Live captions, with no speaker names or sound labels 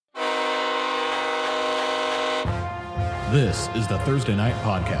This is the Thursday Night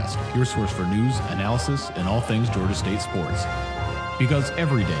Podcast, your source for news, analysis, and all things Georgia State sports. Because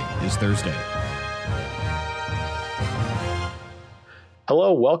every day is Thursday.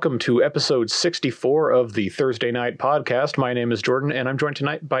 Hello, welcome to episode 64 of the Thursday Night Podcast. My name is Jordan, and I'm joined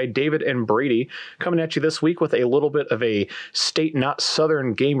tonight by David and Brady, coming at you this week with a little bit of a State Not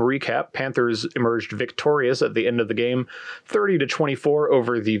Southern game recap. Panthers emerged victorious at the end of the game, 30-24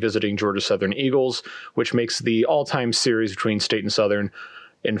 over the visiting Georgia Southern Eagles, which makes the all-time series between State and Southern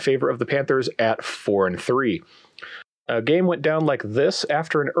in favor of the Panthers at 4-3. A game went down like this.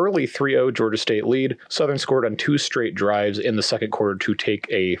 After an early 3-0 Georgia State lead, Southern scored on two straight drives in the second quarter to take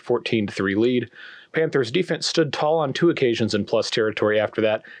a 14-3 lead. Panthers defense stood tall on two occasions in plus territory after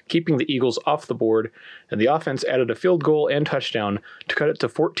that, keeping the Eagles off the board, and the offense added a field goal and touchdown to cut it to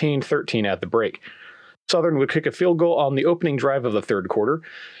 14-13 at the break. Southern would kick a field goal on the opening drive of the third quarter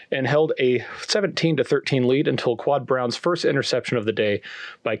and held a 17-13 lead until Quad Brown's first interception of the day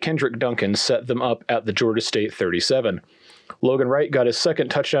by Kendrick Duncan set them up at the Georgia State 37. Logan Wright got his second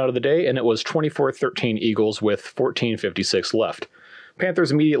touchdown of the day, and it was 24-13 Eagles with 14:56 left.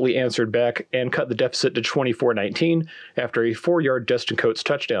 Panthers immediately answered back and cut the deficit to 24-19 after a 4-yard Destin Coates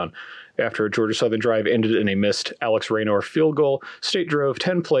touchdown. After a Georgia Southern drive ended in a missed Alex Raynor field goal, State drove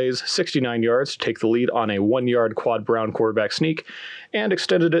 10 plays, 69 yards to take the lead on a 1-yard Quad Brown quarterback sneak and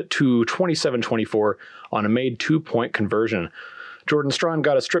extended it to 27-24 on a made 2-point conversion. Jordan Strawn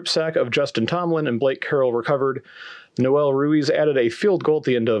got a strip sack of Justin Tomlin and Blake Carroll recovered. Noel Ruiz added a field goal at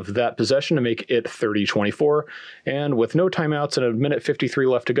the end of that possession to make it 30-24, and with no timeouts and a minute 53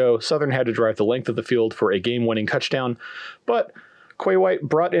 left to go, Southern had to drive the length of the field for a game-winning touchdown, but Quay White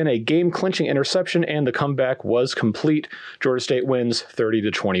brought in a game-clinching interception, and the comeback was complete. Georgia State wins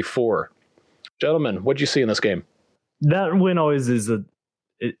 30-24. Gentlemen, what'd you see in this game? That win always it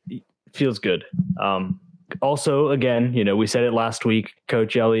feels good. Also, again, we said it last week.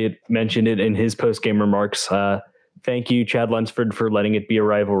 Coach Elliott mentioned it in his post-game remarks. Thank you, Chad Lunsford, for letting it be a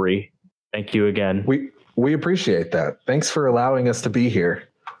rivalry. Thank you again. We appreciate that. Thanks for allowing us to be here.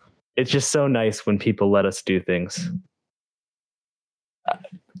 It's just so nice when people let us do things.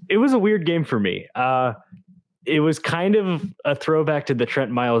 It was a weird game for me. It was kind of a throwback to the Trent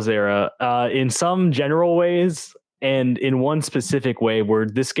Miles era in some general ways, and in one specific way where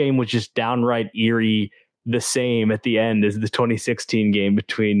this game was just downright eerie, the same at the end as the 2016 game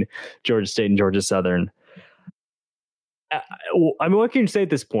between Georgia State and Georgia Southern. I mean, what can you say at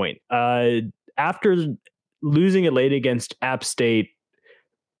this point? After losing it late against App State,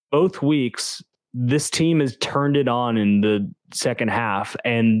 both weeks, this team has turned it on in the second half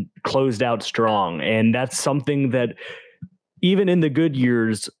and closed out strong. And that's something that even in the good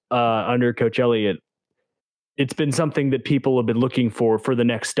years under Coach Elliott, it's been something that people have been looking for the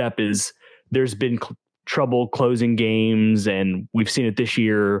next step. Is there's been trouble closing games, and we've seen it this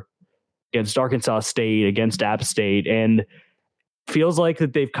year against Arkansas State, against App State, and feels like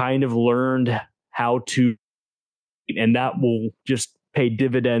that they've kind of learned how to, and that will just pay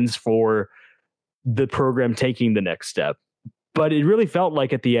dividends for the program taking the next step. But it really felt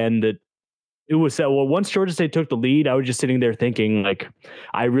like at the end that it was said, well, once Georgia State took the lead, I was just sitting there thinking, like,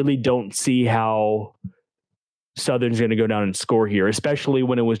 I really don't see how Southern's going to go down and score here, especially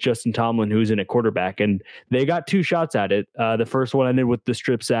when it was Justin Tomlin who's in at quarterback. And they got two shots at it. The first one ended with the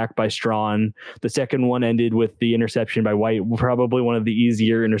strip sack by Strawn. The second one ended with the interception by White, probably one of the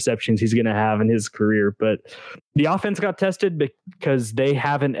easier interceptions he's going to have in his career. But the offense got tested because they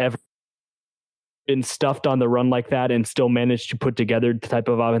haven't ever been stuffed on the run like that and still managed to put together the type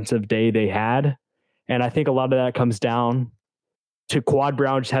of offensive day they had. And I think a lot of that comes down to Quad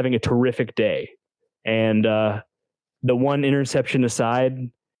Brown just having a terrific day. And the one interception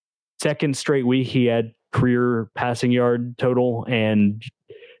aside, second straight week he had career passing yard total, and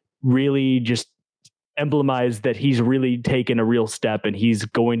really just emblemized that he's really taken a real step, and he's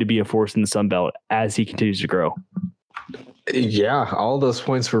going to be a force in the Sun Belt as he continues to grow. Yeah, all those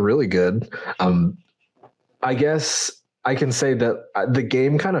points were really good. I guess I can say that the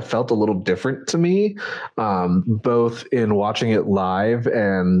game kind of felt a little different to me, both in watching it live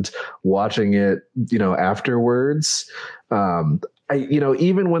and watching it, afterwards.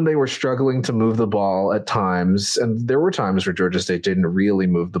 Even when they were struggling to move the ball at times, and there were times where Georgia State didn't really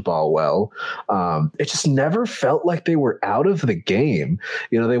move the ball well, it just never felt like they were out of the game.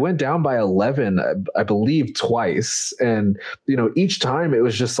 They went down by 11, I believe, twice. And, each time it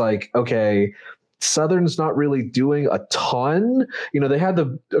was just like, okay, Southern's not really doing a ton. They had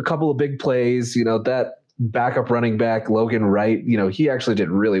a couple of big plays, that backup running back, Logan Wright, he actually did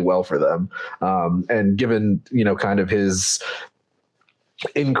really well for them. And given, kind of his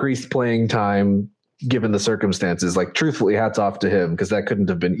increased playing time, given the circumstances. Like, truthfully, hats off to him, because that couldn't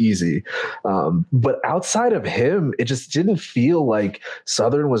have been easy. But outside of him, it just didn't feel like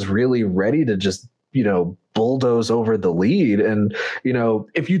Southern was really ready to just, bulldoze over the lead. And,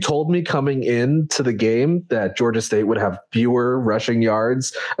 if you told me coming into the game that Georgia State would have fewer rushing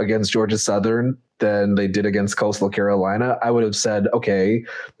yards against Georgia Southern than they did against Coastal Carolina, I would have said, okay,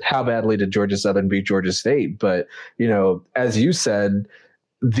 how badly did Georgia Southern beat Georgia State? But, as you said,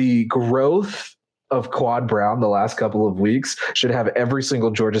 the growth of Quad Brown the last couple of weeks should have every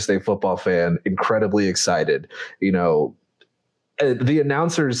single Georgia State football fan incredibly excited. The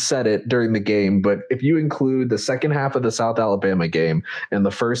announcers said it during the game, but if you include the second half of the South Alabama game and the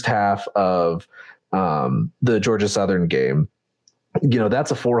first half of the Georgia Southern game,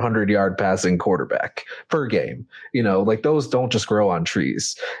 that's a 400-yard passing quarterback per game. Like, those don't just grow on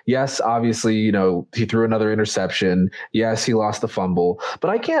trees. Yes, obviously, he threw another interception. Yes, he lost the fumble,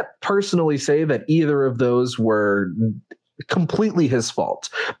 but I can't personally say that either of those were completely his fault.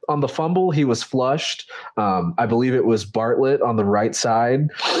 On the fumble, he was flushed. I believe it was Bartlett on the right side.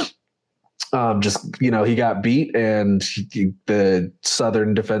 He got beat, and the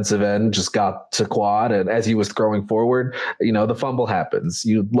Southern defensive end just got to Quad. And as he was throwing forward, the fumble happens.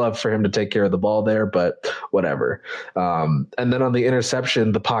 You'd love for him to take care of the ball there, but whatever. And then on the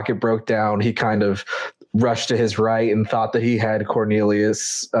interception, the pocket broke down. He kind of rushed to his right and thought that he had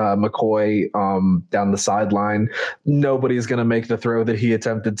Cornelius McCoy down the sideline. Nobody's going to make the throw that he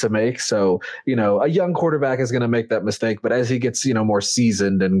attempted to make. So, a young quarterback is going to make that mistake. But as he gets, more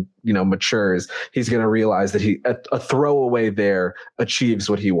seasoned and, matures, he's going to realize that a throwaway there achieves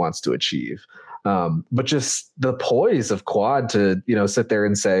what he wants to achieve. But just the poise of Quad to, sit there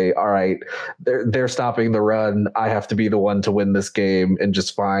and say, all right, they're stopping the run. I have to be the one to win this game and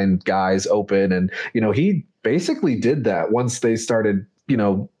just find guys open. And, he basically did that once they started,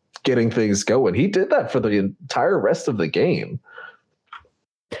 getting things going. He did that for the entire rest of the game.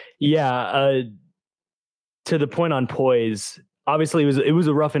 Yeah. To the point on poise, obviously it was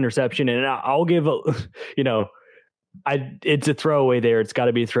a rough interception, and I'll give it's a throwaway there. It's got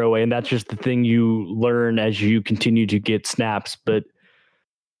to be a throwaway. And that's just the thing you learn as you continue to get snaps. But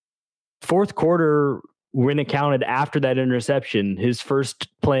fourth quarter, when it counted after that interception, his first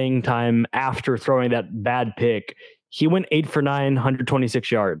playing time after throwing that bad pick, he went 8 for 9,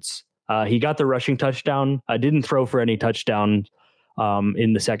 126 yards. He got the rushing touchdown. Didn't throw for any touchdown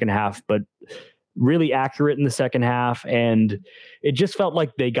in the second half, but really accurate in the second half. And it just felt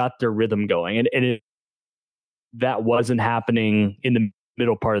like they got their rhythm going. And that wasn't happening in the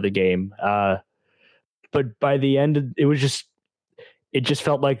middle part of the game. But by the end, it just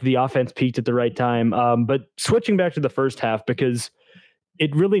felt like the offense peaked at the right time. But switching back to the first half, because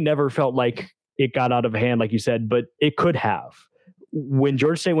it really never felt like it got out of hand, like you said, but it could have. When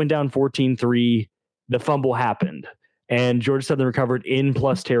Georgia State went down 14-3, the fumble happened, and Georgia Southern recovered in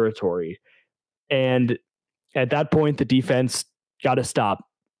plus territory. And at that point, the defense got to stop,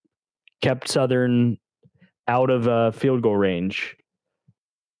 kept Southern out of field goal range,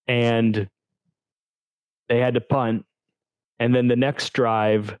 and they had to punt. And then the next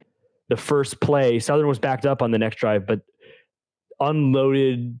drive, the first play, Southern was backed up on the next drive, but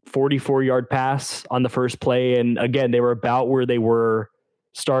unloaded 44-yard pass on the first play. And again, they were about where they were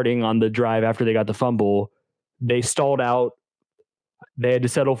starting on the drive after they got the fumble. They stalled out. They had to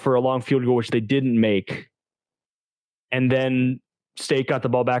settle for a long field goal, which they didn't make. And then State got the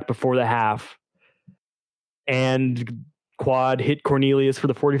ball back before the half. And Quad hit Cornelius for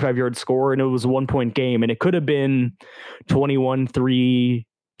the 45-yard score, and it was a 1-point game. And it could have been 21-3,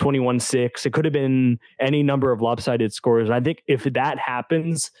 21-6. It could have been any number of lopsided scores. And I think if that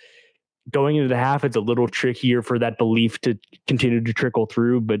happens going into the half, it's a little trickier for that belief to continue to trickle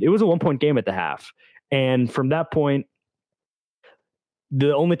through. But it was a 1-point game at the half. And from that point,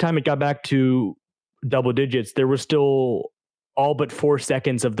 the only time it got back to double digits, there was still all but 4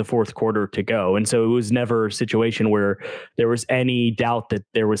 seconds of the fourth quarter to go. And so it was never a situation where there was any doubt that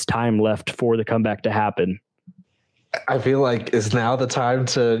there was time left for the comeback to happen. I feel like is now the time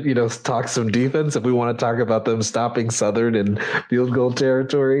to, talk some defense if we want to talk about them stopping Southern in field goal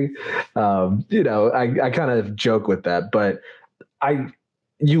territory. I kind of joke with that, but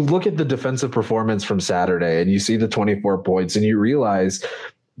you look at the defensive performance from Saturday and you see the 24 points and you realize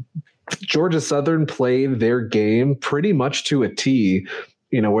Georgia Southern played their game pretty much to a T,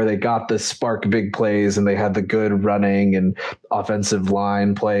 where they got the spark big plays and they had the good running and offensive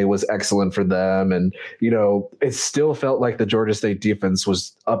line play was excellent for them. And, it still felt like the Georgia State defense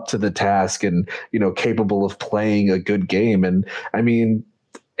was up to the task and, capable of playing a good game. And I mean,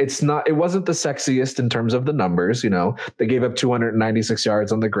 it wasn't the sexiest in terms of the numbers. They gave up 296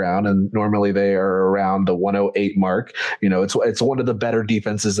 yards on the ground, and normally they are around the 108 mark. It's one of the better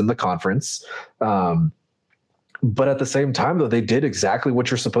defenses in the conference. But at the same time, though, they did exactly what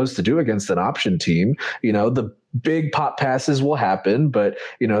you're supposed to do against an option team. The big pop passes will happen, but,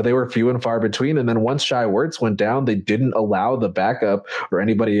 they were few and far between. And then once Shai Werts went down, they didn't allow the backup or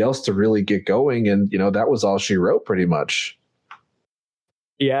anybody else to really get going. And, that was all she wrote pretty much.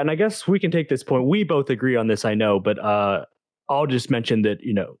 Yeah, and I guess we can take this point. We both agree on this, I know, but I'll just mention that,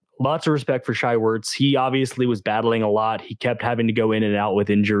 lots of respect for Shai Werts. He obviously was battling a lot. He kept having to go in and out with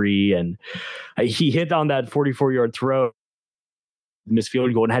injury, and he hit on that 44-yard throw, missed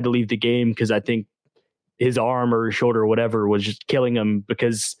field goal, and had to leave the game because I think his arm or his shoulder or whatever was just killing him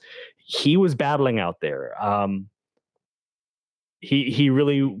because he was battling out there. He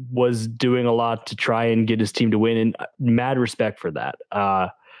really was doing a lot to try and get his team to win, and mad respect for that.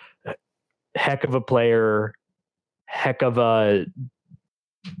 Heck of a player, heck of a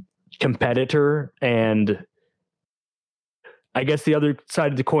competitor. And I guess the other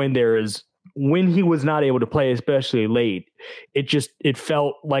side of the coin there is when he was not able to play, especially late, it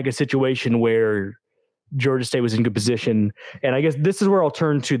felt like a situation where Georgia State was in good position. And I guess this is where I'll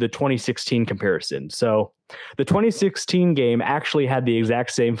turn to the 2016 comparison. So the 2016 game actually had the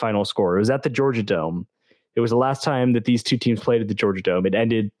exact same final score. It was at the Georgia Dome. It was the last time that these two teams played at the Georgia Dome. It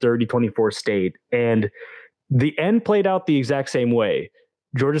ended 30-24 State. And the end played out the exact same way.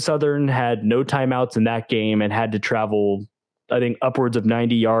 Georgia Southern had no timeouts in that game and had to travel, I think, upwards of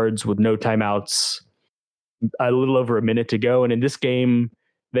 90 yards with no timeouts, a little over a minute to go. And in this game,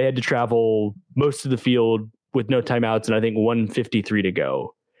 they had to travel most of the field with no timeouts and I think 1:53 to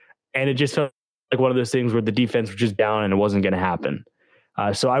go. And it just felt like one of those things where the defense was just down and it wasn't going to happen.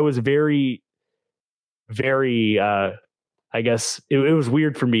 So I was very, very, I guess it was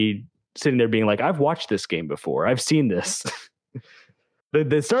weird for me sitting there being like, I've watched this game before. I've seen this.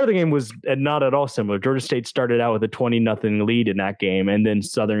 The start of the game was not at all similar. Georgia State started out with a 20-0 lead in that game, and then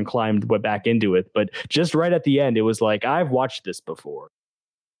Southern went back into it. But just right at the end, it was like, I've watched this before.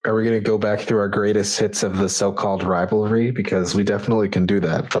 Are we going to go back through our greatest hits of the so-called rivalry? Because we definitely can do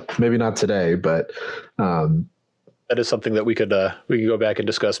that. Maybe not today, but that is something that we could go back and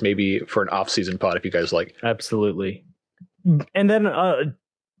discuss maybe for an off-season pod if you guys like. Absolutely. And then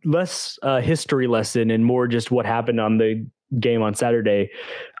less history lesson and more just what happened on the game on Saturday.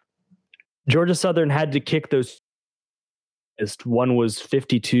 Georgia Southern had to kick those. One was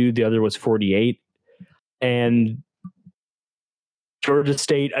 52, the other was 48. And Georgia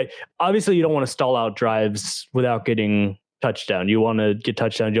State, obviously you don't want to stall out drives without getting touchdown. You want to get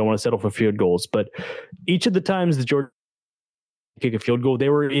touchdowns. You don't want to settle for field goals. But each of the times the Georgia kick a field goal, they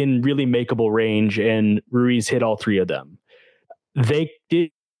were in really makeable range, and Ruiz hit all three of them. They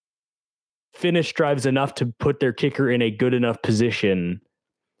did finish drives enough to put their kicker in a good enough position.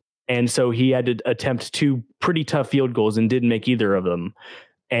 And so he had to attempt two pretty tough field goals and didn't make either of them.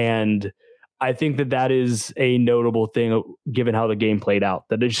 And I think that is a notable thing given how the game played out,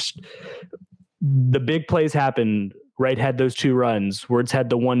 that it's the big plays happened. Wright had those two runs. Werts had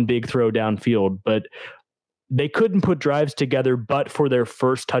the one big throw downfield, but they couldn't put drives together but for their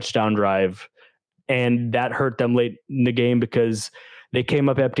first touchdown drive. And that hurt them late in the game because they came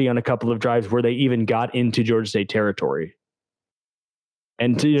up empty on a couple of drives where they even got into Georgia State territory.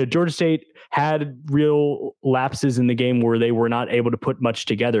 And Georgia State had real lapses in the game where they were not able to put much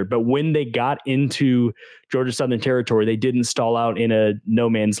together. But when they got into Georgia Southern territory, they didn't stall out in a no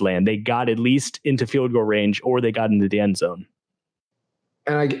man's land. They got at least into field goal range, or they got into the end zone.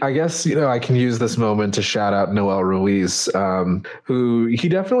 And I guess, I can use this moment to shout out Noel Ruiz, who he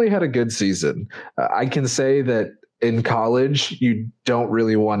definitely had a good season. I can say that in college, you don't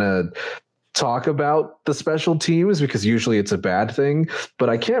really want to talk about the special teams because usually it's a bad thing, but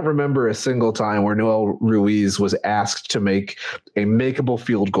I can't remember a single time where Noel Ruiz was asked to make a makeable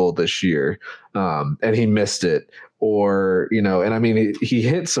field goal this year, and he missed it. Or, and I mean, he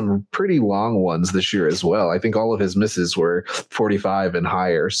hit some pretty long ones this year as well. I think all of his misses were 45 and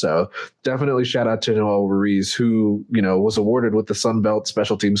higher. So definitely shout out to Noel Ruiz, who, was awarded with the Sun Belt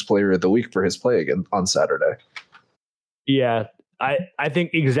Special Teams Player of the Week for his play again on Saturday. Yeah, I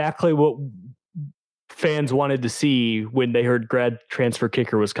think exactly what fans wanted to see when they heard grad transfer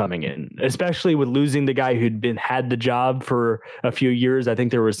kicker was coming in, especially with losing the guy who'd had the job for a few years. I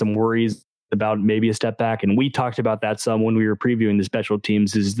think there were some worries about maybe a step back. And we talked about that some when we were previewing the special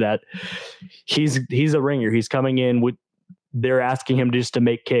teams, is that he's a ringer. He's coming in with, they're asking him just to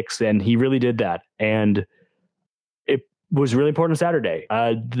make kicks, and he really did that. And it was really important Saturday.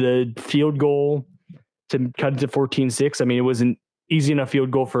 The field goal to cut it to 14-6. I mean, it was an easy enough field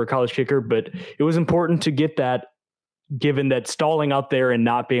goal for a college kicker, but it was important to get that, given that stalling out there and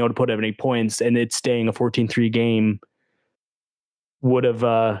not being able to put up any points and it staying a 14-3 game would have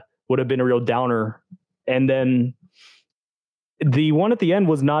been a real downer. And then the one at the end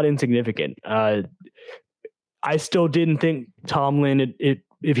was not insignificant. I still didn't think Tomlin,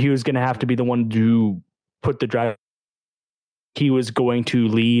 if he was going to have to be the one to put the drive, he was going to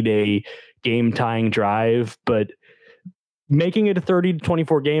lead a game-tying drive, but making it a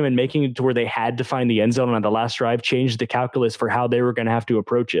 30-24 game and making it to where they had to find the end zone on the last drive changed the calculus for how they were going to have to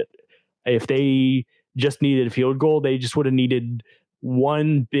approach it. If they just needed a field goal, they just would have needed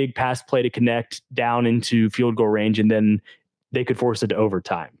one big pass play to connect down into field goal range, and then they could force it to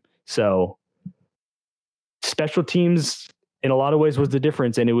overtime. So special teams in a lot of ways was the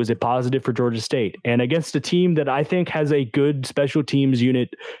difference, and it was a positive for Georgia State. And against a team that I think has a good special teams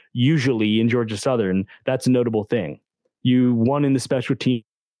unit usually in Georgia Southern, that's a notable thing. You won in the special team,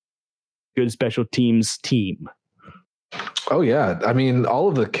 good special teams team. Oh, yeah. I mean, all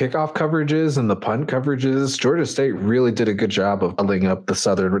of the kickoff coverages and the punt coverages, Georgia State really did a good job of building up the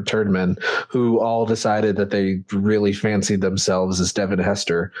Southern returnmen who all decided that they really fancied themselves as Devin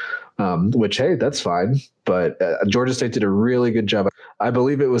Hester, which, hey, that's fine. But Georgia State did a really good job. I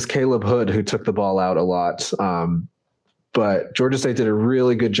believe it was Caleb Hood who took the ball out a lot. But Georgia State did a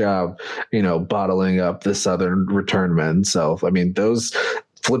really good job, bottling up the Southern returnmen. So, I mean, those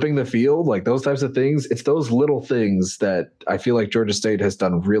flipping the field, like those types of things, it's those little things that I feel like Georgia State has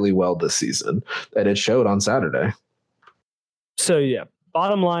done really well this season, and it showed on Saturday. So, yeah,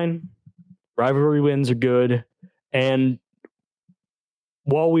 bottom line, rivalry wins are good. And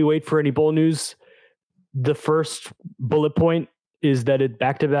while we wait for any bowl news, the first bullet point is that it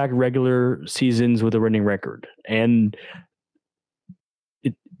back-to-back regular seasons with a winning record. And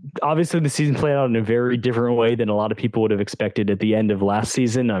obviously the season played out in a very different way than a lot of people would have expected at the end of last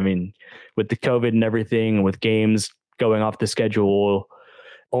season. I mean, with the COVID and everything, and with games going off the schedule,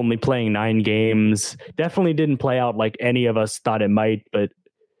 only playing 9 games, definitely didn't play out like any of us thought it might, but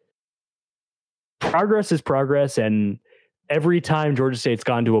progress is progress. And every time Georgia State's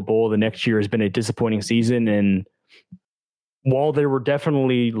gone to a bowl, the next year has been a disappointing season. And while there were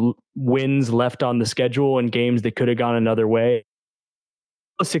definitely wins left on the schedule and games that could have gone another way,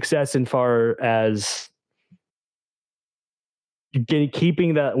 success in far as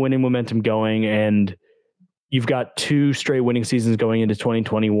keeping that winning momentum going. And you've got 2 straight winning seasons going into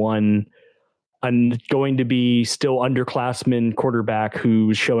 2021, and going to be still underclassman quarterback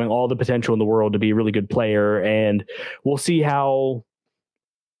who's showing all the potential in the world to be a really good player. And we'll see how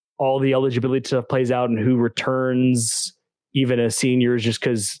all the eligibility stuff plays out and who returns even as seniors, just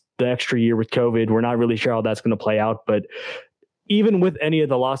because the extra year with COVID, we're not really sure how that's going to play out. But even with any of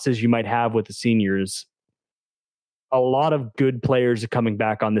the losses you might have with the seniors, a lot of good players are coming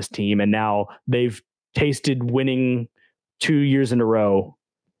back on this team, and now they've tasted winning 2 years in a row.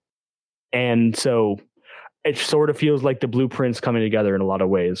 And so it sort of feels like the blueprint's coming together in a lot of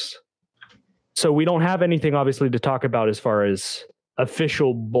ways. So we don't have anything obviously to talk about as far as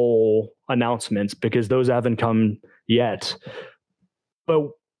official bowl announcements, because those haven't come yet. But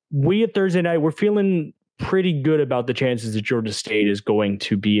we at Thursday night, we're feeling pretty good about the chances that Georgia State is going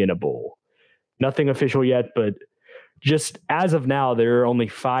to be in a bowl. Nothing official yet, but just as of now, there are only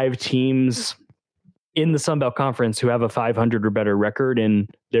 5 teams in the Sun Belt Conference who have a 500 or better record, and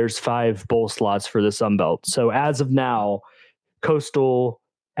there's 5 bowl slots for the Sun Belt. So as of now, Coastal,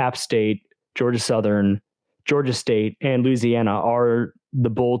 App State, Georgia Southern, Georgia State, and Louisiana are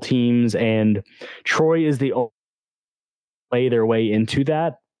the bowl teams, and Troy is the only play their way into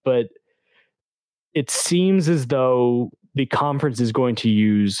that. But it seems as though the conference is going to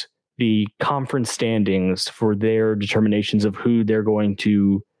use the conference standings for their determinations of who they're going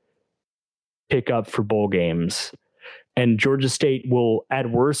to pick up for bowl games. And Georgia State will, at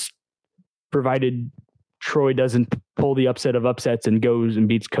worst, provided Troy doesn't pull the upset of upsets and goes and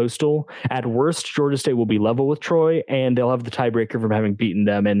beats Coastal, at worst, Georgia State will be level with Troy, and they'll have the tiebreaker from having beaten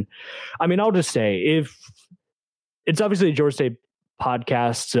them. And I mean, I'll just say, if it's obviously a Georgia State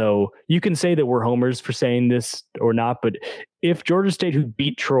podcast, so you can say that we're homers for saying this or not, but if Georgia State, who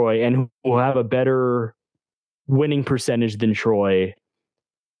beat Troy and who will have a better winning percentage than Troy,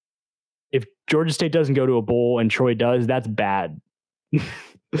 if Georgia State doesn't go to a bowl and Troy does, that's bad.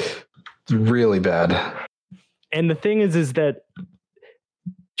 It's really bad. And the thing is that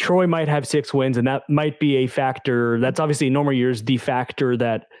Troy might have 6 wins, and that might be a factor. That's obviously in normal years the factor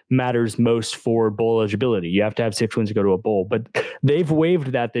that matters most for bowl eligibility. You have to have 6 wins to go to a bowl, but they've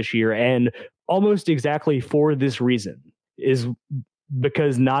waived that this year, and almost exactly for this reason, is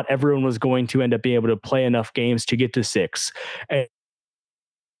because not everyone was going to end up being able to play enough games to get to 6. And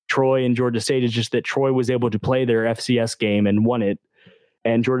Troy and Georgia State is just that Troy was able to play their FCS game and won it,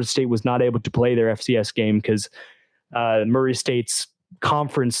 and Georgia State was not able to play their FCS game because Murray State's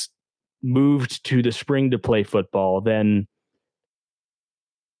conference moved to the spring to play football. Then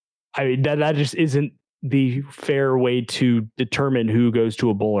that just isn't the fair way to determine who goes to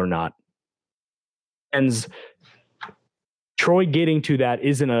a bowl or not. And Troy getting to that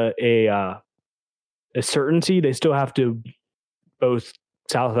isn't a certainty. They still have to both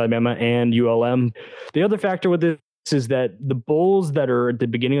South Alabama and ULM. The other factor with this is that the bowls that are at the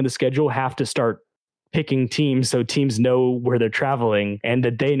beginning of the schedule have to start picking teams so teams know where they're traveling and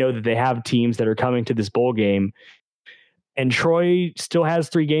that they know that they have teams that are coming to this bowl game. And Troy still has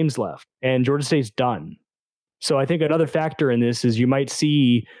 3 games left and Georgia State's done. So I think another factor in this is you might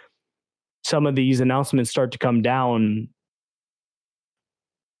see some of these announcements start to come down.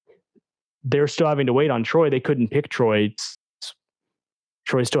 They're still having to wait on Troy. They couldn't pick Troy.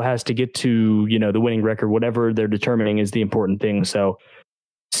 Troy still has to get to, the winning record, whatever they're determining is the important thing. So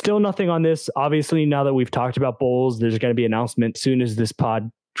still nothing on this. Obviously, now that we've talked about bowls, there's going to be an announcement soon as this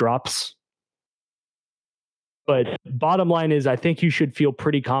pod drops. But bottom line is, I think you should feel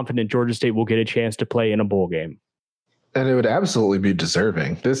pretty confident Georgia State will get a chance to play in a bowl game. And it would absolutely be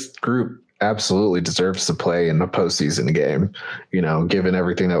deserving. This group absolutely deserves to play in a postseason game, given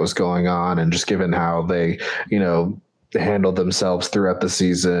everything that was going on and just given how they, handled themselves throughout the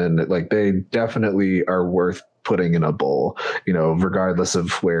season. Like, they definitely are worth putting in a bowl, regardless of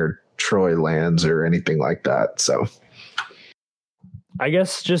where Troy lands or anything like that. So I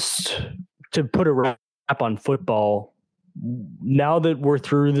guess just to put a wrap on football, now that we're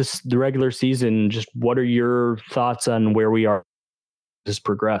through the regular season, just what are your thoughts on where we are has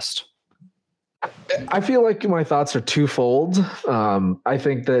progressed? I feel like my thoughts are twofold. I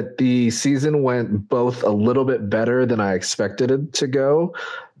think that the season went both a little bit better than I expected it to go.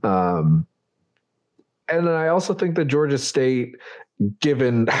 And then I also think that Georgia State,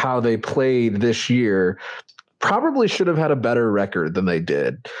 given how they played this year, probably should have had a better record than they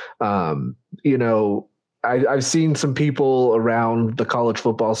did. I've seen some people around the college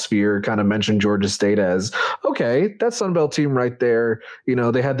football sphere kind of mention Georgia State as, okay, that Sun Belt team right there.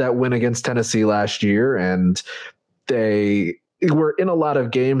 They had that win against Tennessee last year, and they were in a lot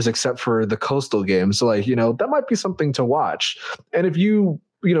of games except for the Coastal game. So, that might be something to watch. And if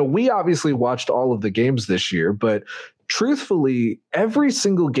we obviously watched all of the games this year, but truthfully, every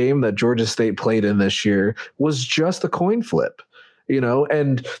single game that Georgia State played in this year was just a coin flip,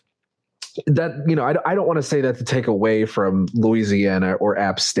 and that, I don't want to say that to take away from Louisiana or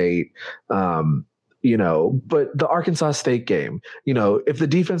App State, but the Arkansas State game, if the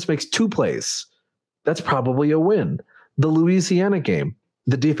defense makes 2 plays, that's probably a win. The Louisiana game,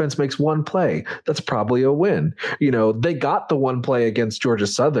 the defense makes 1 play, that's probably a win. They got the 1 play against Georgia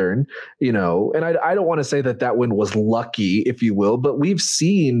Southern, and I don't want to say that win was lucky, if you will, but we've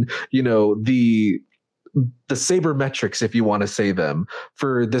seen, the sabermetrics, if you want to say them,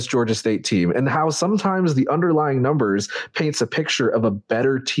 for this Georgia State team, and how sometimes the underlying numbers paints a picture of a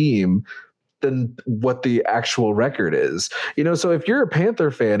better team than what the actual record is. So if you're a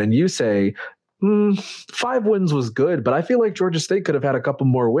Panther fan and you say 5 wins was good, but I feel like Georgia State could have had a couple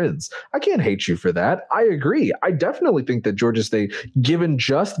more wins, I can't hate you for that. I agree. I definitely think that Georgia State, given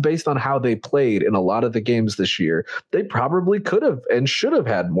just based on how they played in a lot of the games this year, they probably could have and should have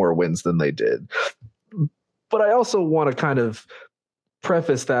had more wins than they did. But I also want to kind of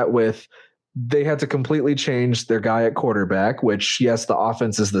preface that with, they had to completely change their guy at quarterback, which, yes, the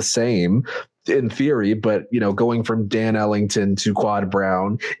offense is the same in theory, but going from Dan Ellington to Quad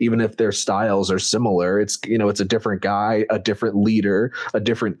Brown, even if their styles are similar, it's it's a different guy, a different leader, a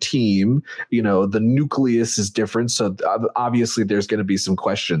different team. The nucleus is different, so obviously there's going to be some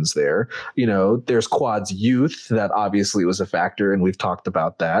questions there. There's Quad's youth that obviously was a factor, and we've talked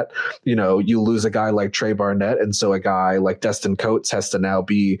about that. You lose a guy like Trey Barnett, and so a guy like Destin Coates has to now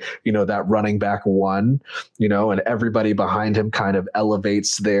be that running back 1, and everybody behind him kind of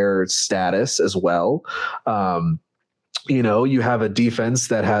elevates their status as well. You have a defense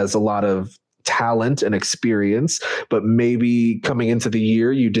that has a lot of talent and experience, but maybe coming into the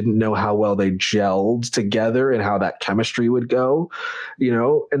year, you didn't know how well they gelled together and how that chemistry would go,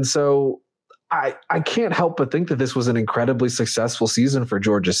 and so I can't help but think that this was an incredibly successful season for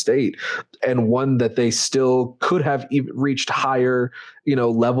Georgia State, and one that they still could have reached higher,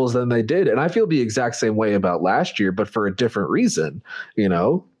 levels than they did. And I feel the exact same way about last year, but for a different reason,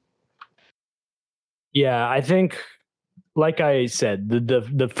 Yeah, I think, like I said,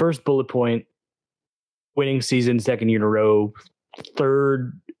 the first bullet point, winning season, 2nd year in a row,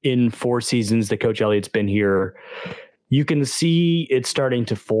 3rd in 4 seasons that Coach Elliott's been here. You can see it starting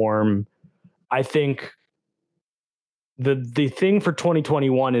to form. I think the thing for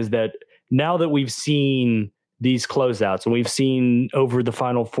 2021 is that now that we've seen these closeouts and we've seen over the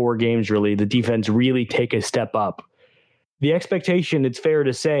final 4 games, really, the defense really take a step up. The expectation, it's fair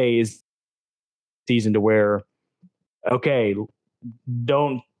to say, is season to where, okay,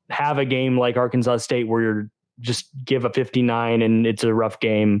 don't have a game like Arkansas State where you're just give a 59 and it's a rough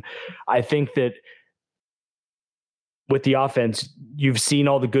game. I think that with the offense, you've seen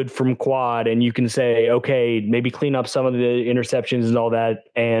all the good from Quad, and you can say, okay, maybe clean up some of the interceptions and all that,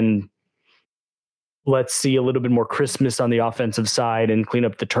 and let's see a little bit more Christmas on the offensive side and clean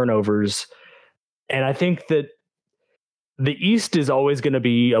up the turnovers. And I think that the East is always going to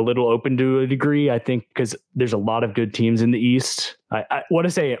be a little open to a degree, I think, because there's a lot of good teams in the East. I want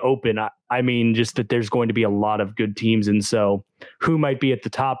to say open. I mean, just that there's going to be a lot of good teams. And so who might be at the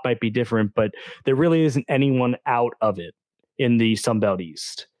top might be different, but there really isn't anyone out of it in the Sunbelt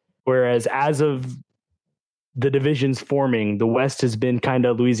East. Whereas as of the divisions forming, the West has been kind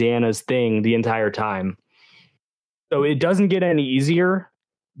of Louisiana's thing the entire time. So it doesn't get any easier.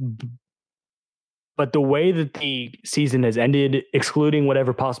 But the way that the season has ended, excluding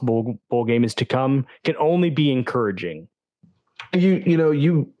whatever possible bowl game is to come, can only be encouraging.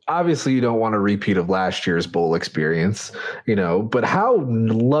 You obviously you don't want a repeat of last year's bowl experience, but how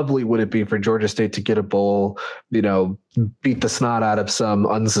lovely would it be for Georgia State to get a bowl, beat the snot out of some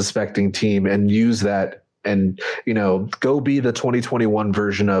unsuspecting team and use that and, go be the 2021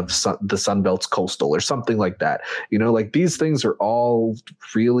 version of the Sun Belt's Coastal or something like that. Like these things are all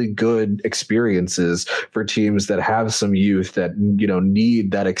really good experiences for teams that have some youth that,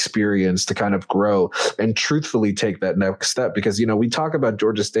 need that experience to kind of grow and truthfully take that next step. Because, we talk about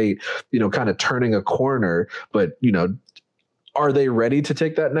Georgia State, kind of turning a corner, but, are they ready to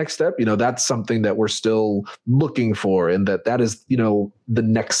take that next step? That's something that we're still looking for, and that is, the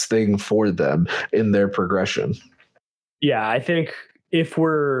next thing for them in their progression. Yeah, I think if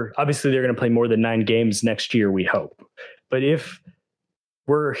obviously they're going to play more than 9 games next year, we hope. But if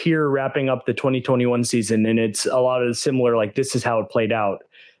we're here wrapping up the 2021 season and it's a lot of similar, like this is how it played out,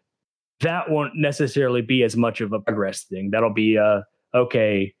 that won't necessarily be as much of a progress thing. That'll be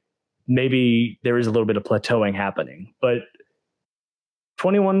okay, maybe there is a little bit of plateauing happening, but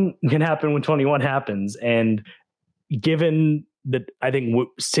 21 can happen when 21 happens. And given that I think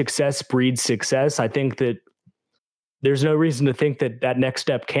success breeds success, I think that there's no reason to think that next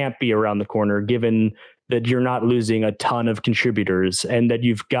step can't be around the corner, given that you're not losing a ton of contributors and that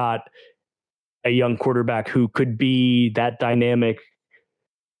you've got a young quarterback who could be that dynamic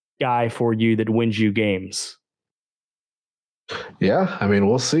guy for you that wins you games. Yeah, I mean,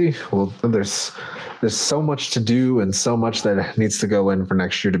 we'll see. Well, there's so much to do and so much that needs to go in for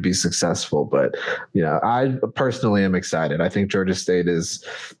next year to be successful. But I personally am excited. I think Georgia State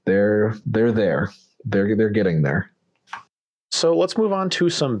they're there. They're getting there. So let's move on to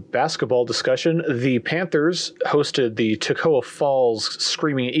some basketball discussion. The Panthers hosted the Toccoa Falls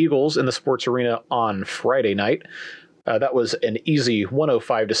Screaming Eagles in the Sports Arena on Friday night. That was an easy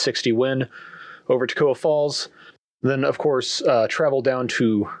 105-60 win over Toccoa Falls. Then, of course, traveled down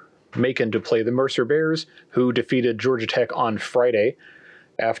to Macon to play the Mercer Bears, who defeated Georgia Tech on Friday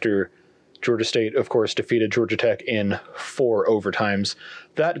after Georgia State, of course, defeated Georgia Tech in 4 overtimes.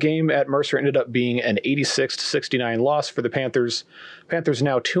 That game at Mercer ended up being an 86-69 loss for the Panthers. Panthers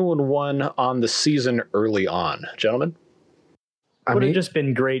now 2-1 on the season early on. Gentlemen? Would have just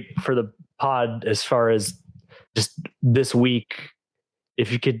been great for the pod as far as just this week.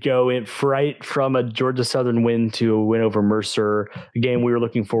 If you could go in right from a Georgia Southern win to a win over Mercer, a game we were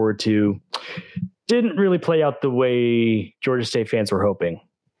looking forward to, didn't really play out the way Georgia State fans were hoping.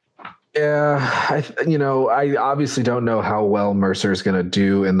 Yeah, I obviously don't know how well Mercer is going to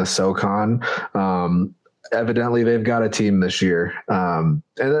do in the SoCon. Evidently, they've got a team this year, and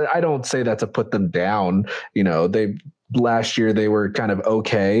I don't say that to put them down. Last year they were kind of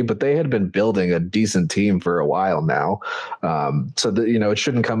okay, but they had been building a decent team for a while now. So that, it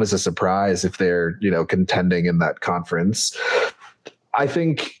shouldn't come as a surprise if they're, contending in that conference. I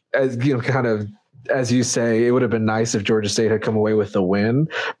think as you say, it would have been nice if Georgia State had come away with the win.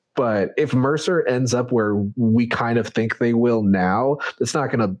 But if Mercer ends up where we kind of think they will now, it's not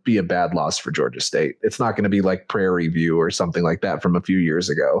going to be a bad loss for Georgia State. It's not going to be like Prairie View or something like that from a few years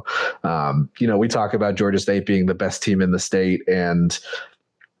ago. We talk about Georgia State being the best team in the state, and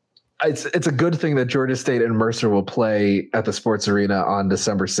it's a good thing that Georgia State and Mercer will play at the Sports Arena on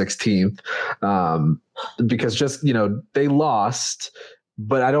December 16th, because just, they lost.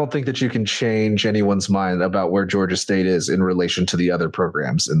 But I don't think that you can change anyone's mind about where Georgia State is in relation to the other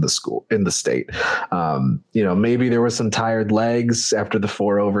programs in the state. Maybe there was some tired legs after the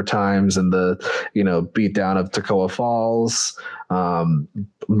 4 overtimes and the, beat down of Toccoa Falls.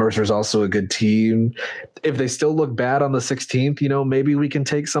 Mercer's also a good team. If they still look bad on the 16th, maybe we can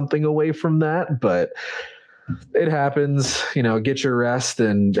take something away from that, but it happens. Get your rest,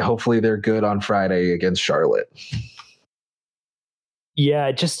 and hopefully they're good on Friday against Charlotte. Yeah,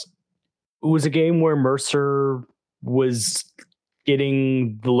 it was a game where Mercer was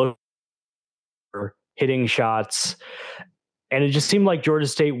getting the look, hitting shots, and it just seemed like Georgia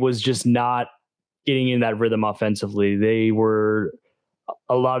State was just not getting in that rhythm offensively. They were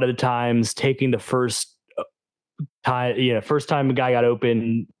a lot of the times taking the first time a guy got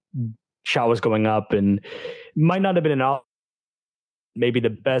open, shot was going up, and might not have been maybe the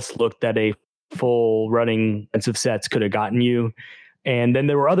best look that a full running offensive sets could have gotten you. And then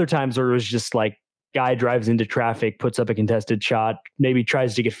there were other times where it was just like guy drives into traffic, puts up a contested shot, maybe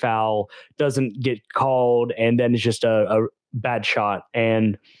tries to get foul, doesn't get called, and then it's just a bad shot.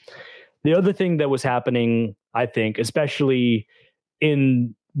 And the other thing that was happening, I think, especially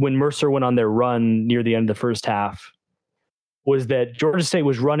when Mercer went on their run near the end of the first half, was that Georgia State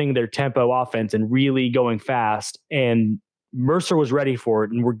was running their tempo offense and really going fast, and Mercer was ready for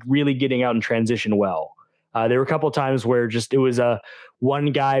it and were really getting out in transition well. There were a couple of times where it was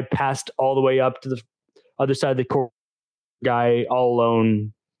one guy passed all the way up to the other side of the court, guy all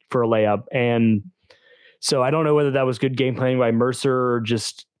alone for a layup. And so I don't know whether that was good game planning by Mercer or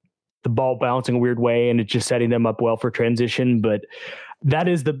just the ball bouncing a weird way and it's just setting them up well for transition. But that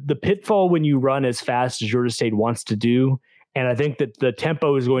is the pitfall when you run as fast as Georgia State wants to do. And I think that the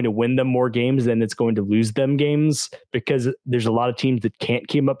tempo is going to win them more games than it's going to lose them games, because there's a lot of teams that can't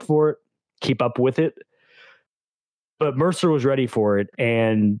keep up with it. But Mercer was ready for it,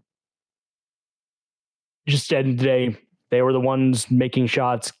 and just at the end of the day, they were the ones making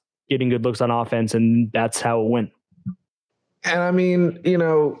shots, getting good looks on offense, and that's how it went. And I mean,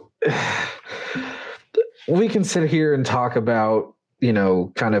 we can sit here and talk about,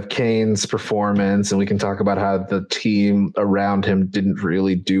 kind of Kane's performance, and we can talk about how the team around him didn't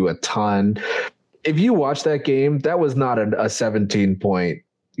really do a ton. If you watch that game, that was not a 17-point,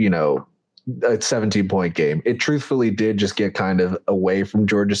 a 17-point game. It truthfully did just get kind of away from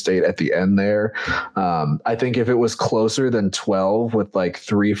Georgia State at the end there. I think if it was closer than 12 with like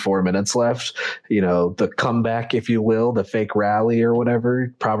 3-4 minutes left, the comeback, if you will, the fake rally or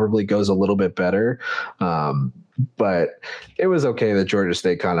whatever, probably goes a little bit better. But it was okay that Georgia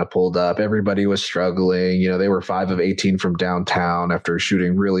State kind of pulled up. Everybody was struggling. They were 5 of 18 from downtown after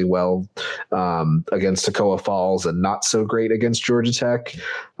shooting really well against Toccoa Falls and not so great against Georgia Tech.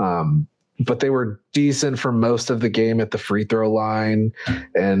 But they were decent for most of the game at the free throw line.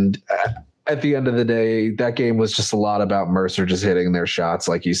 And at the end of the day, that game was just a lot about Mercer just hitting their shots,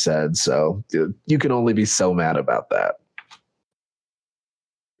 like you said. So you can only be so mad about that.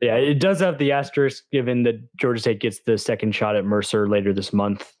 Yeah, it does have the asterisk given that Georgia State gets the second shot at Mercer later this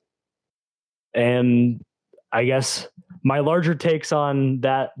month. And I guess my larger takes on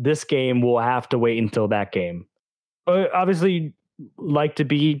this game will have to wait until that game. Obviously, like to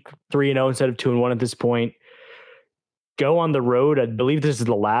be 3-0 instead of 2-1 at this point. Go on the road. I believe this is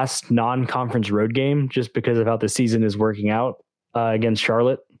the last non-conference road game just because of how the season is working out against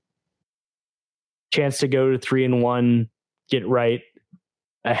Charlotte. Chance to go to 3-1, get right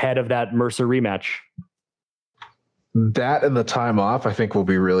ahead of that Mercer rematch. That and the time off, I think, will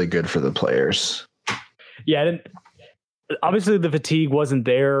be really good for the players. Yeah, obviously the fatigue wasn't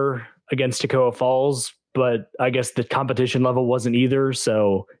there against Toccoa Falls, but I guess the competition level wasn't either.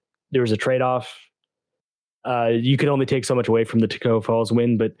 So there was a trade-off. You could only take so much away from the Toccoa Falls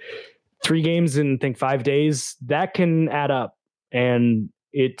win, but 3 games in, I think, 5 days, that can add up. And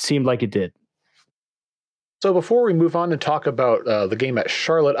it seemed like it did. So before we move on and talk about the game at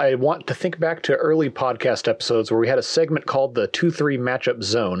Charlotte, I want to think back to early podcast episodes where we had a segment called the 2-3 matchup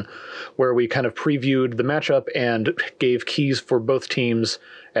zone, where we kind of previewed the matchup and gave keys for both teams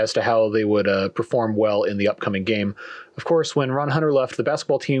as to how they would perform well in the upcoming game. Of course, when Ron Hunter left, the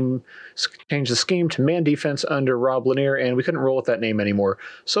basketball team changed the scheme to man defense under Rob Lanier, and we couldn't roll with that name anymore.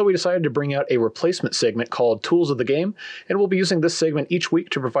 So we decided to bring out a replacement segment called Tools of the Game, and we'll be using this segment each week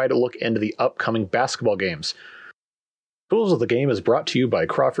to provide a look into the upcoming basketball games. Tools of the Game is brought to you by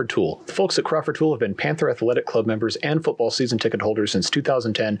Crawford Tool. The folks at Crawford Tool have been Panther Athletic Club members and football season ticket holders since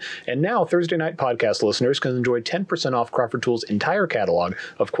 2010, and now Thursday Night Podcast listeners can enjoy 10% off Crawford Tool's entire catalog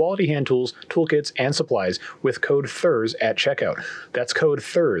of quality hand tools, toolkits, and supplies with code THURS at checkout. That's code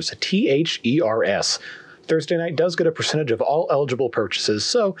THURS, THERS. Thursday Night does get a percentage of all eligible purchases,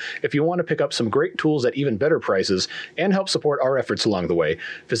 so if you want to pick up some great tools at even better prices and help support our efforts along the way,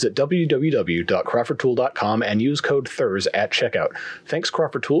 visit www.crawfordtool.com and use code THURS at checkout. Thanks,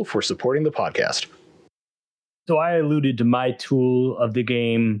 Crawford Tool, for supporting the podcast. So I alluded to my tool of the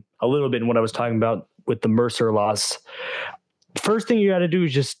game a little bit in what I was talking about with the Mercer loss. First thing you got to do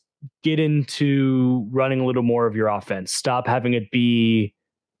is just get into running a little more of your offense. Stop having it be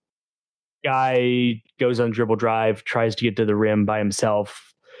guy goes on dribble drive, tries to get to the rim by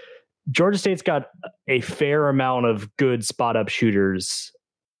himself. Georgia State's got a fair amount of good spot up shooters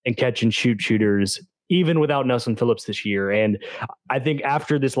and catch and shoot shooters, even without Nelson Phillips this year. And I think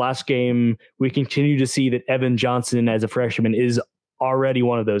after this last game, we continue to see that Evan Johnson as a freshman is already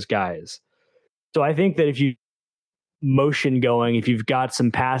one of those guys. So I think that if you motion going, if you've got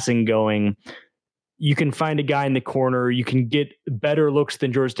some passing going, you can find a guy in the corner. You can get better looks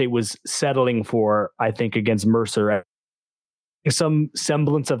than Georgia State was settling for, I think, against Mercer. Some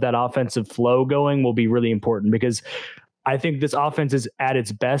semblance of that offensive flow going will be really important, because I think this offense is at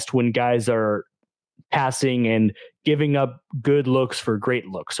its best when guys are passing and giving up good looks for great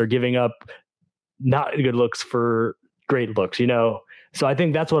looks, or giving up not good looks for great looks, you know? So I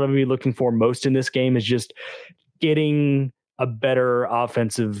think that's what I'm going to be looking for most in this game, is just getting a better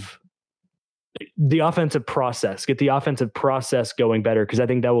the offensive process, get the offensive process going better, because I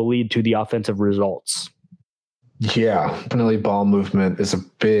think that will lead to the offensive results. Yeah, definitely ball movement is a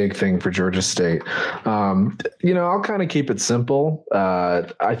big thing for Georgia State. I'll kind of keep it simple.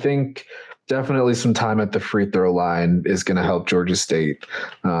 I think definitely some time at the free throw line is going to help Georgia State.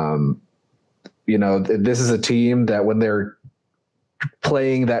 This is a team that when they're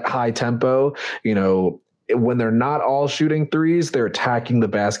playing that high tempo, when they're not all shooting threes, they're attacking the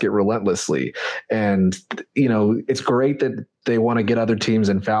basket relentlessly. And, it's great that they want to get other teams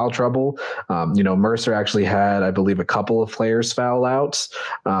in foul trouble. Mercer actually had, I believe, a couple of players foul out.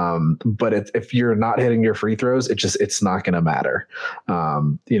 But if you're not hitting your free throws, it's not going to matter.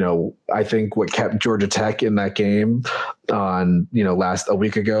 I think what kept Georgia Tech in that game on, a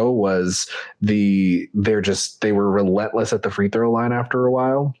week ago was they were relentless at the free throw line after a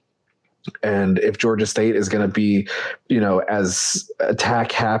while. And if Georgia State is going to be, as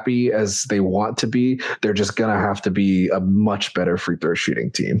attack happy as they want to be, they're just going to have to be a much better free throw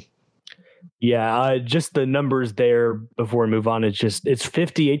shooting team. Yeah, just the numbers there before we move on. It's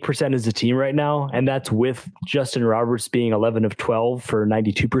 58% as a team right now. And that's with Justin Roberts being 11 of 12 for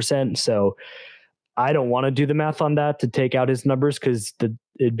 92%. So I don't want to do the math on that to take out his numbers, because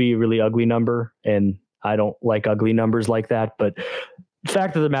it'd be a really ugly number. And I don't like ugly numbers like that. But the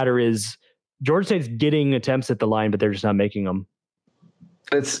fact of the matter is, Georgia State's getting attempts at the line, but they're just not making them.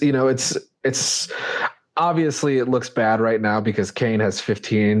 It's obviously it looks bad right now because Kane has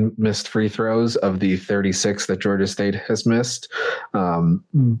 15 missed free throws of the 36 that Georgia State has missed.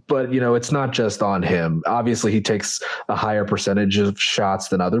 But, it's not just on him. Obviously, he takes a higher percentage of shots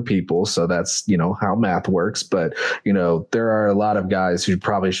than other people. So that's, how math works. But, there are a lot of guys who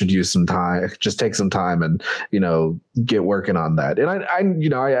probably should use some time, just take some time and, get working on that. And I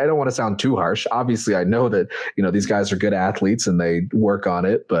don't want to sound too harsh. Obviously, I know that, these guys are good athletes and they work on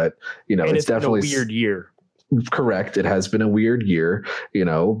it. But, it's definitely been a weird year. Correct. It has been a weird year,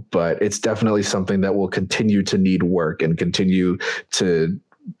 but it's definitely something that will continue to need work and continue to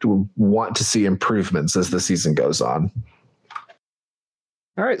want to see improvements as the season goes on.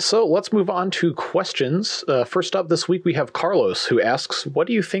 All right, so let's move on to questions. First up this week, we have Carlos, who asks, what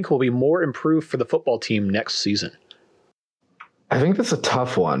do you think will be more improved for the football team next season? I think that's a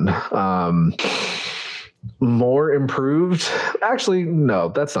tough one. More improved? Actually, no,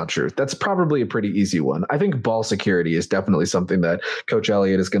 that's not true. That's probably a pretty easy one. I think ball security is definitely something that Coach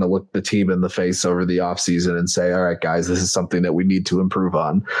Elliott is going to look the team in the face over the offseason and say, all right, guys, this is something that we need to improve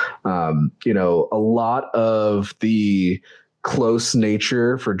on. A lot of the close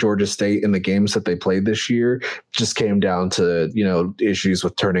nature for Georgia State in the games that they played this year just came down to, issues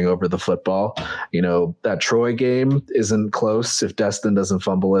with turning over the football. That Troy game isn't close if Destin doesn't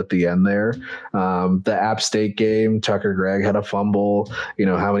fumble at the end there. The App State game, Tucker Gregg had a fumble.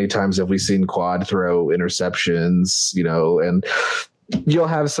 How many times have we seen Quad throw interceptions, and you'll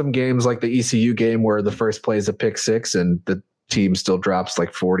have some games like the ECU game where the first play is a pick six and the team still drops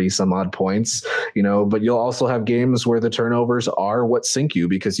like 40 some odd points, but you'll also have games where the turnovers are what sink you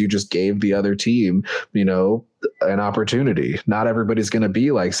because you just gave the other team, an opportunity. Not everybody's going to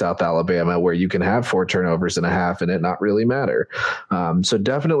be like South Alabama where you can have 4 turnovers and a half and it not really matter. So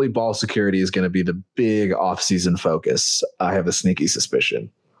definitely ball security is going to be the big off-season focus. I have a sneaky suspicion.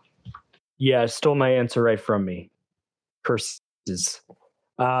 Yeah, stole my answer right from me. Curses.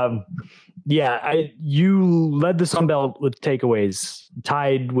 You led the Sun Belt with takeaways,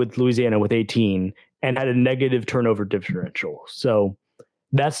 tied with Louisiana with 18, and had a negative turnover differential. So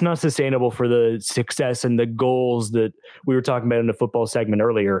that's not sustainable for the success and the goals that we were talking about in the football segment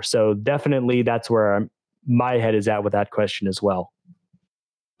earlier. So definitely that's where my head is at with that question as well.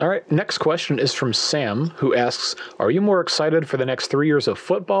 All right. Next question is from Sam, who asks, are you more excited for the next 3 years of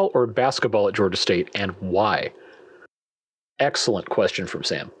football or basketball at Georgia State, and why? Excellent question from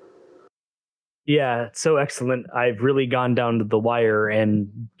Sam. Yeah, so excellent. I've really gone down to the wire and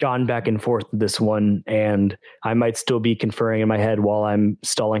gone back and forth with this one, and I might still be conferring in my head while I'm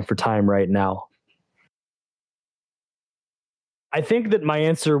stalling for time right now. I think that my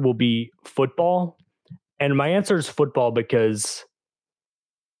answer will be football, and my answer is football because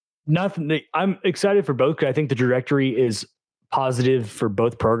I'm excited for both because I think the trajectory is positive for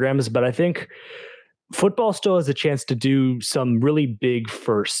both programs, but I think football still has a chance to do some really big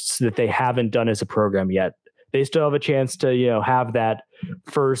firsts that they haven't done as a program yet. They still have a chance to, have that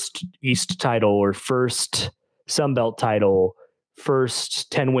first East title or first Sun Belt title, first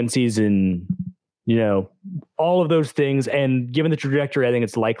 10-win season, all of those things. And given the trajectory, I think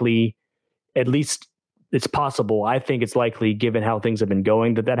it's likely, at least it's possible. I think it's likely, given how things have been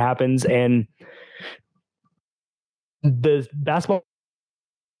going, that happens. And the basketball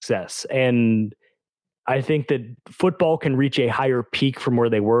success, and I think that football can reach a higher peak from where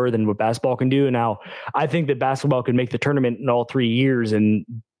they were than what basketball can do. And now I think that basketball can make the tournament in all 3 years and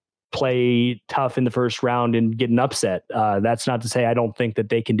play tough in the first round and get an upset. That's not to say I don't think that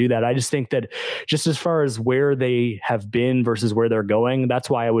they can do that. I just think that just as far as where they have been versus where they're going, that's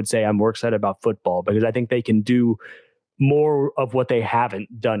why I would say I'm more excited about football, because I think they can do more of what they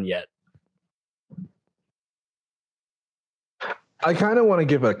haven't done yet. I kind of want to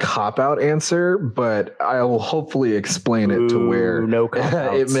give a cop-out answer, but I will hopefully explain it to where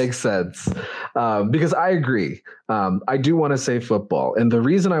it makes sense. Because I agree. I do want to say football. And the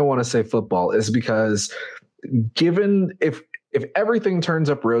reason I want to say football is because given if everything turns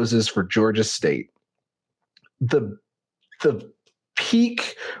up roses for Georgia State, the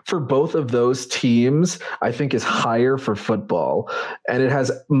peak for both of those teams, I think, is higher for football. And it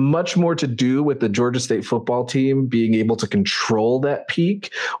has much more to do with the Georgia State football team being able to control that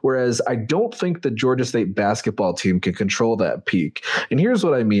peak, whereas I don't think the Georgia State basketball team can control that peak. And here's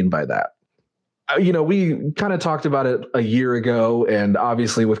what I mean by that. We kind of talked about it a year ago, and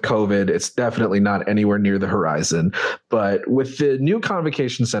obviously with COVID, it's definitely not anywhere near the horizon. But with the new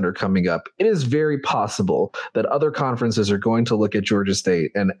Convocation Center coming up, it is very possible that other conferences are going to look at Georgia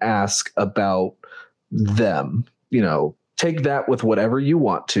State and ask about them. Take that with whatever you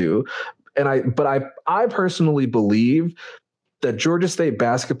want to. But I personally believe that Georgia State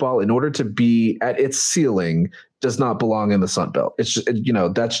basketball, in order to be at its ceiling, does not belong in the Sun Belt. It's just,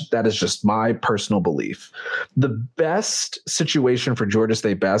 that is just my personal belief. The best situation for Georgia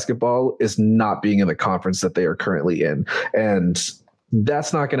State basketball is not being in the conference that they are currently in. And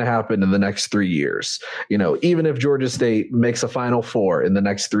that's not going to happen in the next 3 years. Even if Georgia State makes a Final Four in the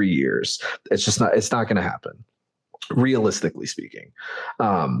next 3 years, it's not going to happen, realistically speaking.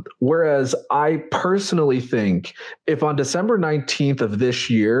 Whereas I personally think if on December 19th of this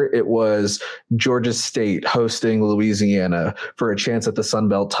year, it was Georgia State hosting Louisiana for a chance at the Sun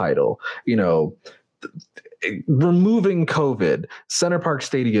Belt title, removing COVID, Center Park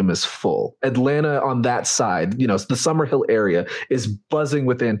Stadium is full. Atlanta on that side, the Summerhill area is buzzing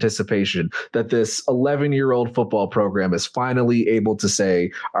with anticipation that this 11-year-old football program is finally able to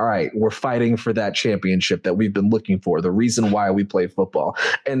say, all right, we're fighting for that championship that we've been looking for, the reason why we play football.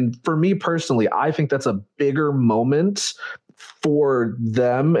 And for me personally, I think that's a bigger moment for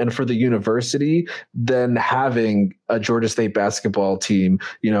them and for the university than having a Georgia State basketball team,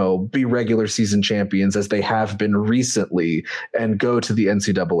 be regular season champions as they have been recently and go to the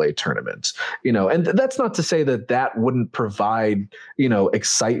NCAA tournament, and that's not to say that wouldn't provide,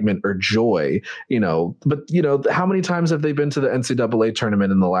 excitement or joy, but how many times have they been to the NCAA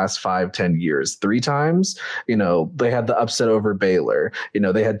tournament in the last 5-10 years? 3 times. They had the upset over Baylor.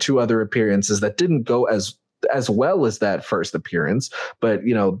 They had 2 other appearances that didn't go as well as that first appearance, but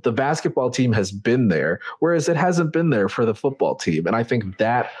the basketball team has been there, whereas it hasn't been there for the football team. And I think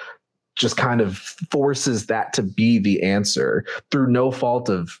that just kind of forces that to be the answer through no fault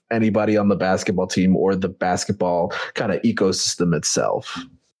of anybody on the basketball team or the basketball kind of ecosystem itself.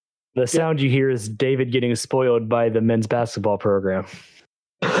 The sound you hear is David getting spoiled by the men's basketball program.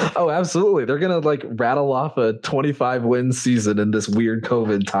 Oh, absolutely. They're going to rattle off a 25-win season in this weird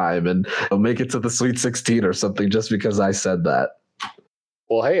COVID time and make it to the Sweet 16 or something just because I said that.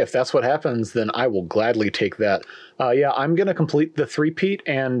 Well, hey, if that's what happens, then I will gladly take that. I'm going to complete the three-peat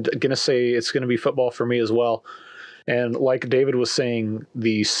and going to say it's going to be football for me as well. And like David was saying,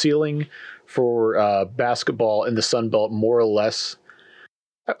 the ceiling for basketball in the Sun Belt, more or less,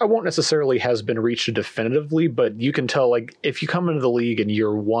 I won't necessarily has been reached definitively, but you can tell, like, if you come into the league and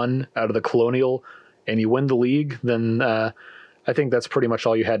you're one out of the Colonial and you win the league, then I think that's pretty much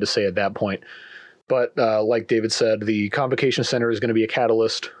all you had to say at that point. But like David said, the Convocation Center is going to be a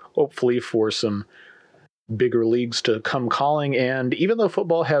catalyst, hopefully, for some bigger leagues to come calling. And even though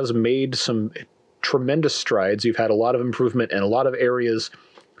football has made some tremendous strides, you've had a lot of improvement in a lot of areas,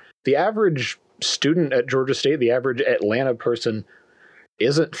 the average student at Georgia State, the average Atlanta person,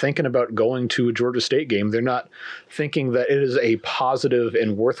 isn't thinking about going to a Georgia State game. They're not thinking that it is a positive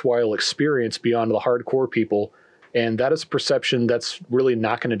and worthwhile experience beyond the hardcore people. And that is a perception that's really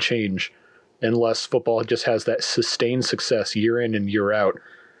not going to change unless football just has that sustained success year in and year out.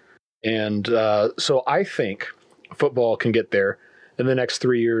 And so I think football can get there in the next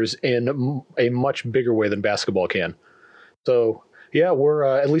 3 years in a much bigger way than basketball can. So, yeah, we're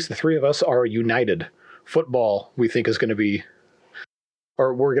at least the three of us are united. Football, we think, is going to be,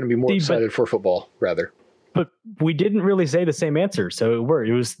 or we're going to be more excited for football, rather. But we didn't really say the same answer. So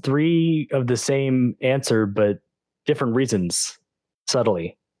it was three of the same answer, but different reasons.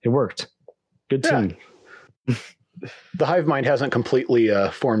 Subtly. It worked. Good team. Yeah. The hive mind hasn't completely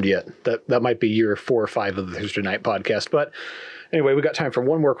formed yet. That might be year 4 or 5 of the Thursday Night Podcast. But anyway, we got time for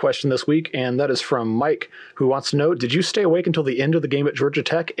one more question this week, and that is from Mike, who wants to know, did you stay awake until the end of the game at Georgia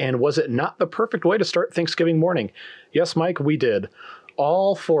Tech, and was it not the perfect way to start Thanksgiving morning? Yes, Mike, we did.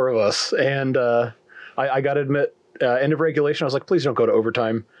 All 4 of us. And I got to admit, end of regulation, I was like, please don't go to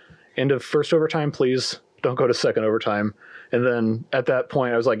overtime. End of first overtime, please don't go to second overtime. And then at that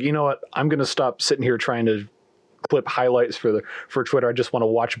point, I was like, you know what? I'm going to stop sitting here trying to clip highlights for Twitter. I just want to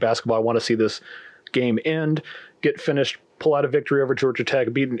watch basketball. I want to see this game end, get finished, pull out a victory over Georgia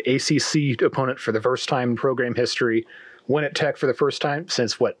Tech, beat an ACC opponent for the first time in program history, win at Tech for the first time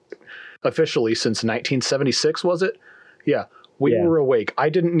since officially since 1976, was it? Yeah. We were awake. I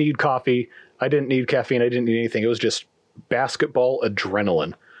didn't need coffee. I didn't need caffeine. I didn't need anything. It was just basketball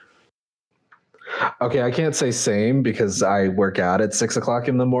adrenaline. Okay, I can't say same because I work out at 6 o'clock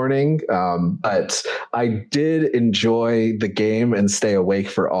in the morning, but I did enjoy the game and stay awake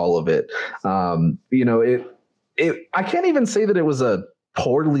for all of it. I can't even say that it was a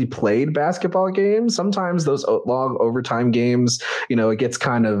poorly played basketball game. Sometimes those long overtime games, it gets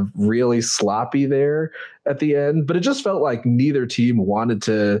kind of really sloppy there at the end, but it just felt like neither team wanted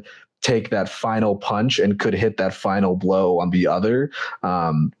to take that final punch and could hit that final blow on the other.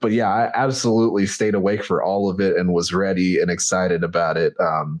 But yeah, I absolutely stayed awake for all of it and was ready and excited about it,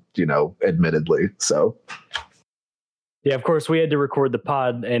 admittedly. So. Yeah, of course, we had to record the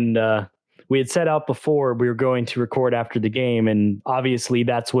pod, and we had set out before we were going to record after the game, and obviously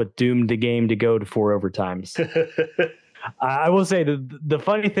that's what doomed the game to go to 4 overtimes. I will say the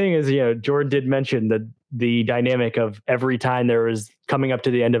funny thing is, Jordan did mention that the dynamic of every time there was coming up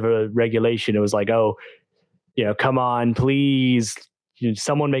to the end of a regulation, it was like, oh, come on, please,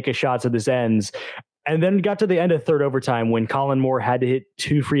 someone make a shot so this ends. And then got to the end of third overtime when Colin Moore had to hit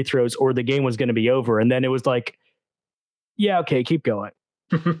 2 free throws or the game was going to be over. And then it was like, yeah, okay, keep going.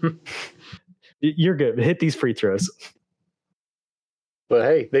 You're good. Hit these free throws. But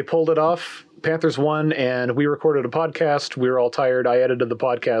hey, they pulled it off. Panthers won, and we recorded a podcast. We were all tired. I edited the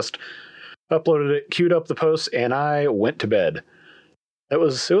podcast, uploaded it, queued up the posts, and I went to bed. It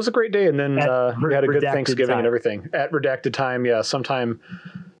was a great day, and then we had a good Thanksgiving and everything at redacted time. Yeah, sometime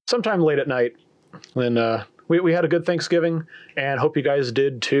late at night. Then we had a good Thanksgiving, and hope you guys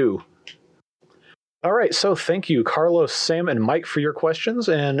did too. All right, so thank you, Carlos, Sam, and Mike, for your questions.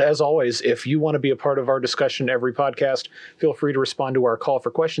 And as always, if you want to be a part of our discussion every podcast, feel free to respond to our call for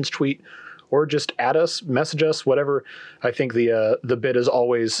questions tweet, or just add us, message us, whatever. I think the bit is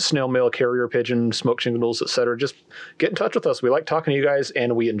always snail mail, carrier pigeon, smoke signals, etc. Just get in touch with us. We like talking to you guys,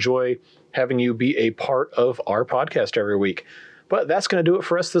 and we enjoy having you be a part of our podcast every week. But that's going to do it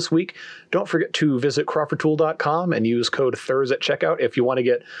for us this week. Don't forget to visit CrawfordTool.com and use code THURS at checkout if you want to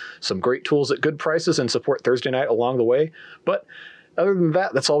get some great tools at good prices and support Thursday Night along the way. But other than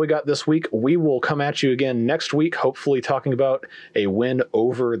that, that's all we got this week. We will come at you again next week, hopefully talking about a win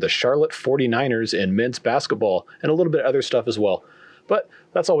over the Charlotte 49ers in men's basketball and a little bit of other stuff as well. But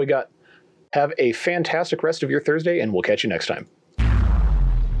that's all we got. Have a fantastic rest of your Thursday, and we'll catch you next time.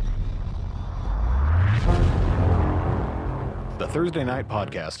 The The Thursday Night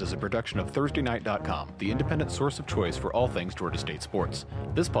Podcast is a production of ThursdayNight.com, the independent source of choice for all things Georgia State sports.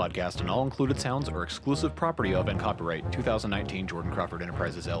 This podcast and all included sounds are exclusive property of and copyright 2019 Jordan Crawford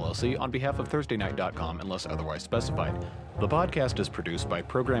Enterprises LLC on behalf of ThursdayNight.com unless otherwise specified. The podcast is produced by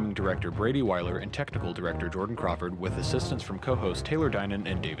Programming Director Brady Weiler and Technical Director Jordan Crawford with assistance from co-hosts Taylor Dinan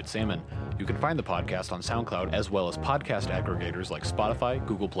and David Salmon. You can find the podcast on SoundCloud as well as podcast aggregators like Spotify,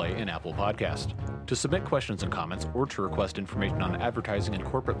 Google Play, and Apple Podcast. To submit questions and comments or to request information on advertising and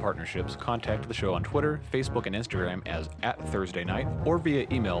corporate partnerships, contact the show on Twitter, Facebook, and Instagram as @ThursdayNight or via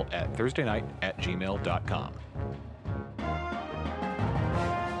email at thursdaynight@gmail.com.